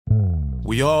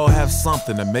We all have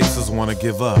something that makes us want to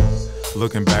give up.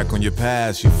 Looking back on your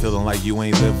past, you feeling like you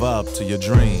ain't live up to your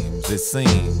dreams. It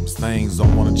seems things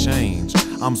don't want to change.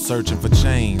 I'm searching for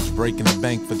change, breaking the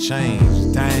bank for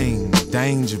change. Dang,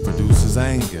 danger produces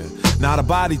anger. Now the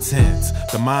body tense,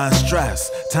 the mind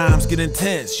stressed. Times get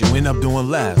intense, you end up doing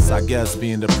less. I guess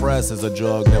being depressed is a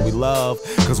drug that we love,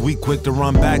 cause we quick to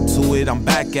run back to it. I'm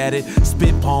back at it,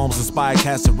 spit poems, inspire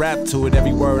cats to rap to it.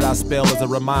 Every word I spell is a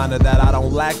reminder that I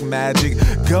don't lack magic.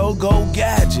 Go, go,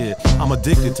 gadget. I'm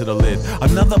addicted to the lit,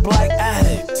 another black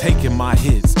addict. Taking my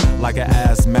hits like an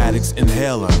asthmatic's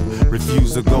inhaler.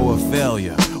 Refuse to go a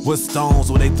failure. What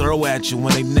stones will they throw at you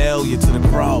when they nail you to the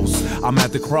cross? I'm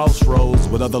at the crossroads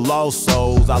with other lost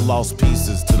souls. I lost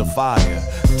pieces to the fire.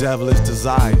 Devilish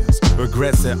desires,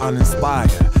 regrets that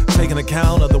uninspired. Taking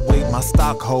account of the weight my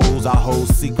stock holds, I hold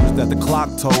secrets that the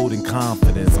clock told in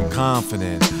confidence. I'm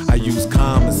confident. I use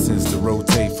common sense to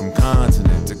rotate from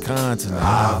continent to continent.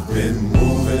 I've been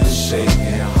moving and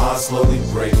shaking, heart slowly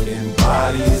breaking,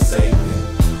 body is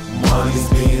aching, money's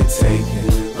being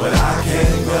taken, but I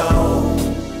can't go.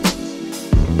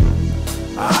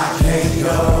 I can't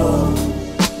go.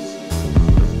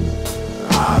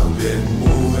 I've been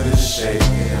moving and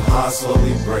shaking, heart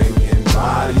slowly breaking,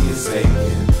 body is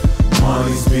aching,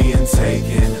 money's being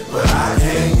taken, but I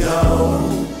can't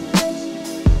go.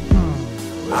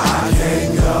 I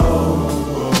can't go.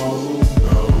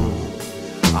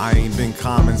 I ain't been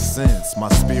common sense, my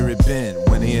spirit bent,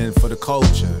 went in for the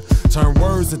culture. Turn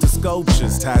words into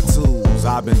sculptures, tattoos.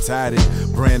 I've been tatted,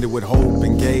 branded with hope,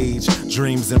 engaged.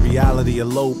 Dreams and reality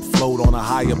elope, float on a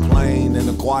higher plane. And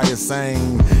the choir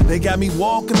sang, they got me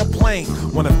walking a plank.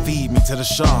 Wanna feed me to the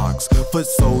sharks. Foot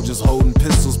soldiers holding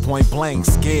pistols point blank.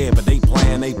 Scared, but they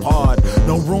playing they part.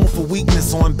 No room for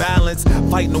weakness or imbalance.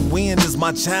 Fighting the wind is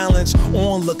my challenge.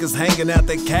 Onlookers hanging at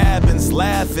their cabins,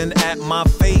 laughing at my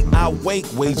fate. I wake,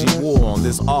 waging war on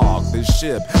this ark, this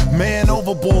ship. Man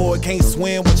overboard, can't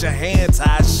swim with your hand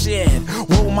tied. Shit,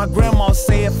 what would my grandma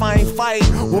say if I ain't fight?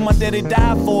 What my daddy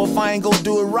die for if I ain't go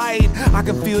do it right? I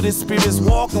can feel this spirits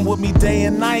walking with me day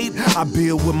and night. I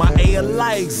build with my air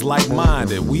likes,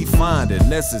 like-minded. We find it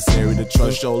necessary to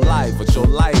trust your life with your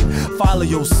light. Follow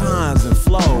your signs and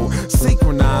flow.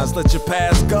 Synchronize, let your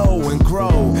past go and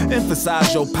grow.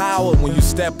 Emphasize your power when you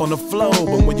step on the flow.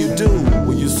 But when you do,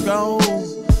 will you scold?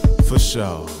 For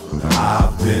sure.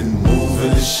 I've been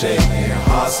moving and shaking,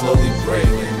 heart slowly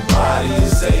breaking, body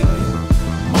is aching,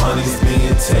 money's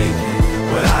being taken,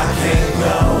 but I can't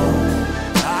go.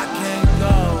 I can't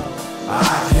go.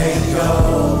 I can't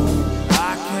go.